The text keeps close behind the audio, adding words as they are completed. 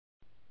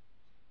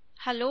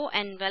Hello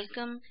and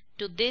welcome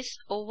to this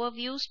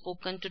overview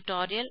spoken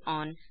tutorial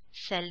on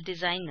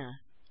CellDesigner.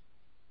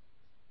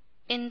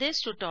 In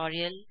this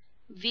tutorial,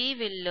 we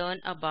will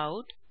learn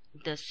about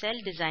the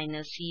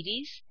CellDesigner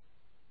series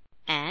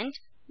and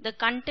the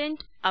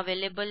content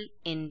available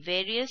in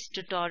various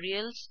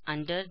tutorials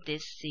under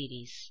this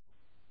series.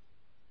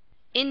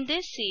 In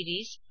this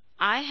series,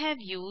 I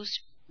have used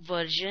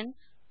version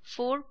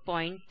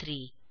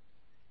 4.3.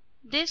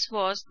 This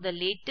was the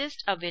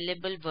latest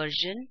available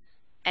version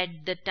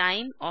at the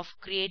time of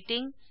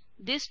creating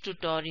this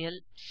tutorial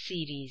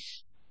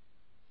series.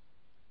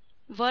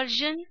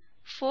 Version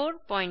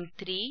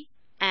 4.3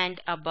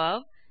 and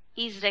above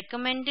is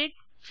recommended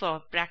for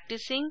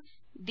practicing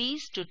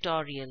these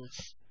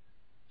tutorials.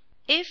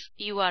 If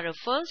you are a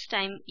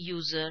first-time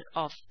user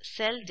of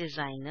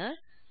CellDesigner,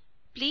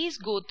 please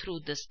go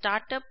through the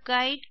Startup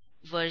Guide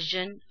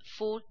version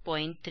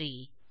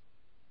 4.3.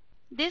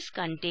 This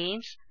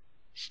contains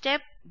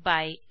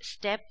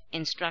step-by-step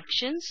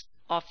instructions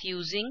of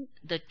using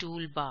the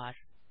toolbar.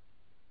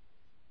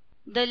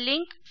 The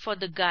link for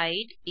the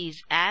guide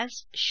is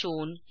as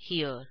shown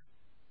here.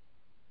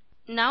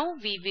 Now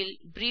we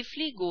will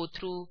briefly go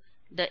through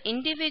the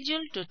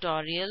individual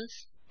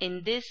tutorials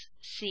in this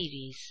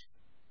series.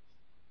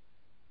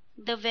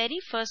 The very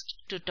first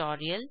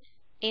tutorial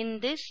in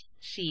this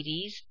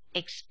series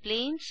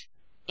explains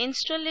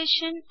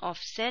installation of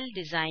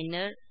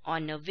CellDesigner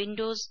on a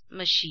Windows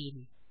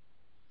machine.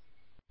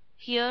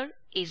 Here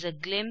is a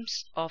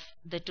glimpse of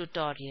the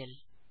tutorial.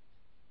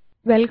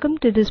 Welcome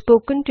to the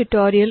spoken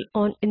tutorial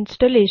on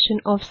installation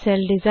of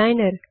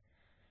CellDesigner.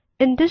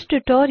 In this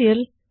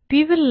tutorial,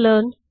 we will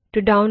learn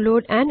to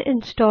download and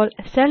install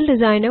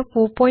CellDesigner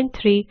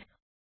 4.3.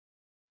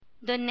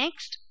 The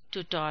next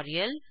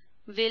tutorial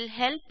will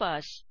help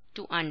us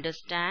to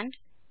understand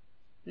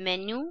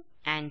menu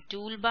and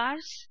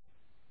toolbars,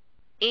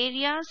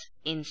 areas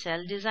in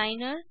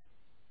CellDesigner,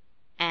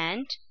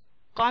 and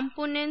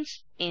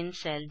components in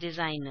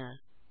CellDesigner.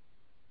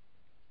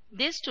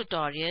 This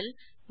tutorial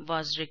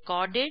was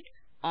recorded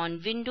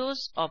on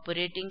Windows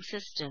operating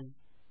system.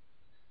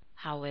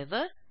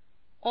 However,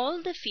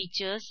 all the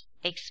features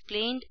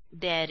explained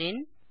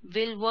therein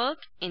will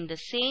work in the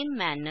same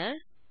manner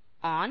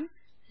on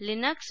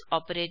Linux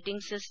operating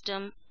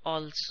system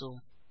also.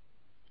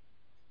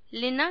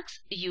 Linux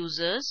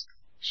users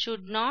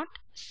should not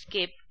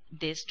skip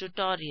this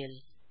tutorial.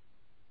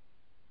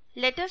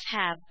 Let us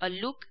have a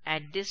look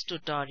at this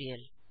tutorial.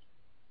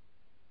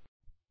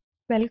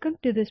 Welcome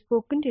to the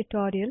spoken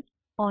tutorial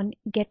on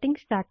getting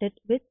started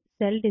with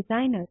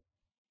CellDesigner.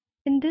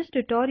 In this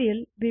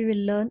tutorial, we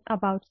will learn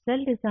about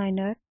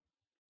CellDesigner,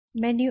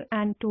 menu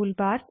and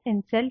toolbars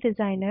in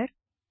CellDesigner.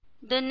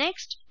 The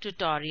next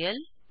tutorial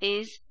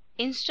is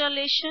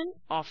installation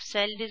of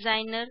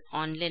CellDesigner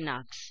on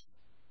Linux.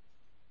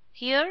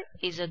 Here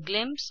is a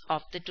glimpse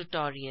of the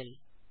tutorial.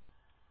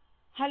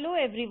 Hello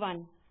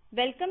everyone.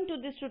 Welcome to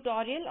this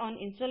tutorial on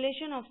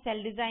installation of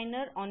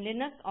CellDesigner on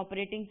Linux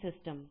operating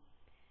system.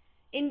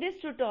 In this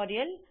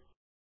tutorial,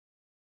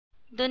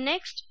 the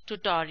next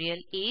tutorial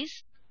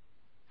is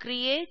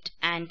create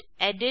and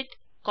edit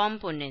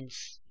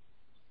components.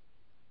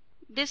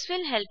 This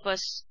will help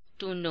us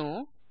to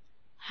know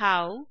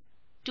how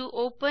to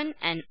open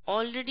an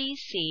already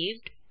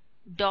saved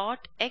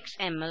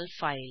 .xml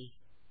file,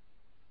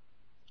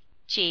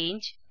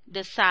 change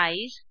the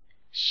size,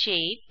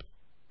 shape,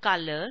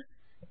 color,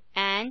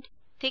 and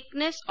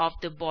thickness of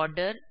the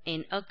border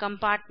in a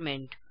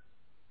compartment.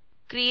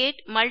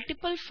 Create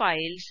multiple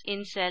files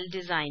in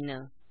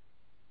CellDesigner.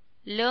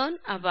 Learn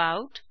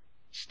about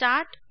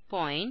start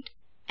point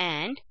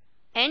and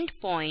end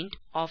point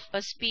of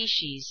a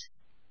species.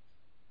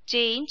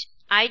 Change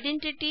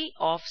identity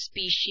of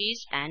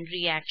species and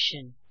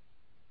reaction.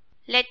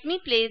 Let me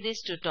play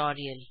this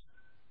tutorial.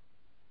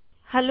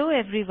 hello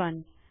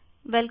everyone.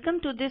 Welcome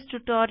to this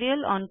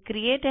tutorial on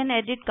create and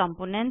edit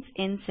components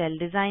in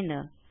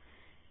CellDesigner.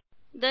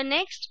 The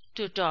next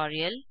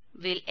tutorial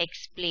will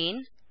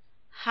explain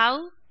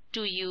how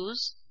to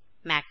use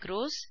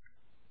macros,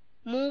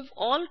 move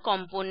all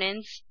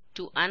components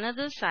to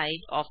another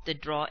side of the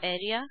draw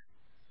area,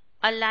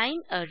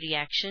 align a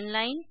reaction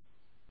line,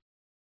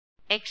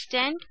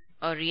 extend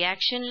a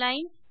reaction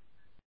line,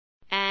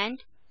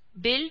 and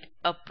build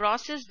a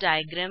process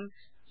diagram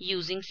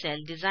using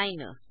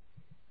CellDesigner.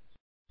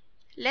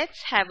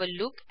 Let's have a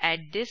look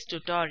at this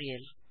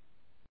tutorial.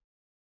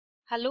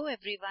 Hello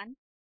everyone.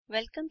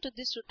 Welcome to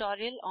this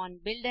tutorial on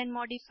Build and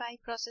Modify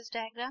Process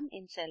Diagram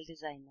in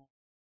CellDesigner.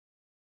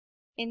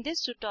 In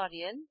this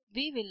tutorial,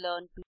 we will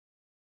learn to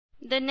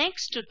the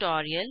next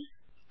tutorial,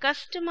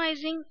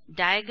 Customizing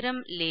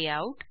Diagram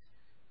Layout,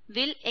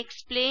 will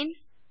explain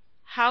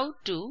how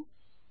to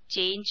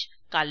change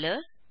color,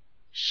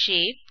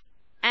 shape,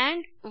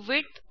 and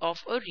width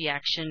of a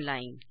reaction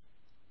line,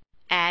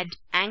 add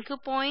anchor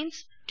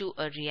points to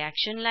a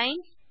reaction line,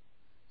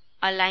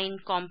 align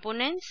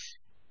components,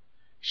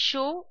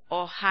 show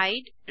or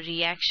hide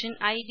reaction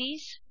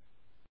IDs,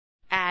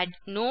 add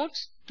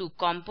nodes to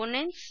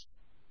components,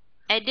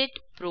 edit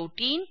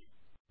protein,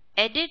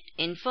 edit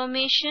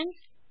information,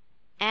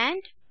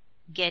 and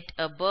get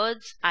a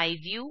bird's eye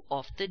view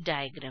of the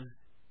diagram.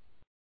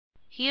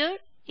 Here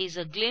is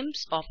a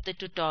glimpse of the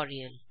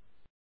tutorial.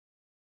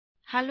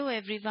 Hello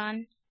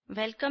everyone,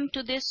 welcome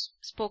to this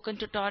spoken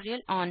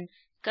tutorial on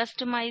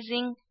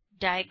customizing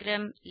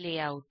diagram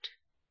layout.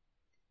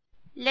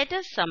 Let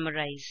us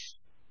summarize.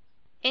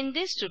 In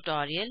this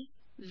tutorial,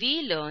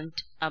 we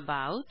learnt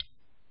about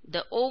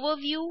the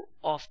overview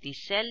of the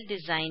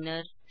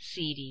CellDesigner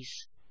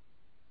series.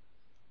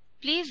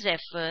 Please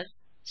refer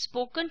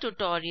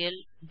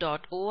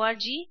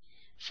spokentutorial.org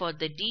for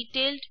the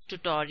detailed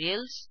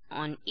tutorials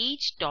on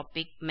each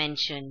topic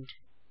mentioned.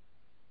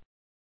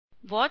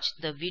 Watch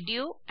the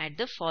video at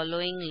the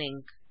following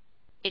link.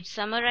 It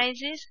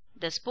summarizes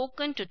the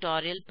spoken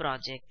tutorial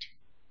project.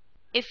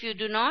 If you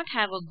do not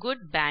have a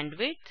good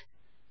bandwidth,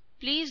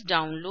 please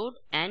download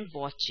and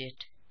watch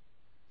it.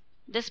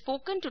 The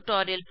Spoken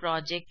Tutorial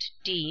Project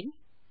team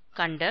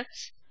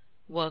conducts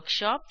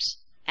workshops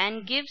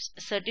and gives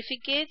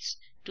certificates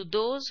to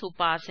those who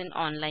pass an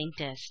online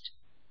test.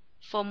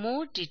 For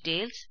more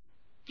details,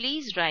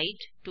 please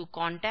write to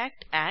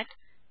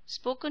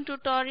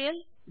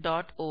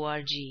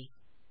contact@spokentutorial.org.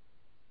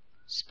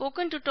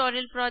 Spoken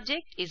Tutorial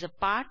Project is a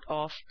part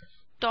of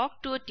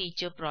Talk to a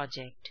Teacher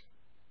project.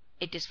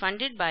 It is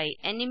funded by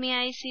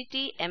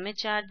NMEICT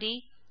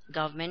MHRD,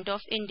 Government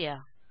of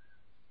India.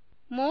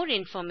 More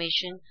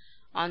information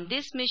on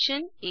this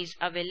mission is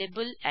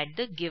available at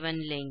the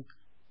given link.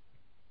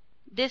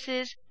 This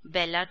is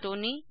Bella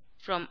Tony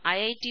from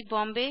IIT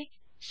Bombay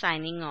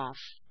signing off.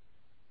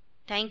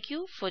 Thank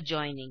you for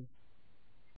joining.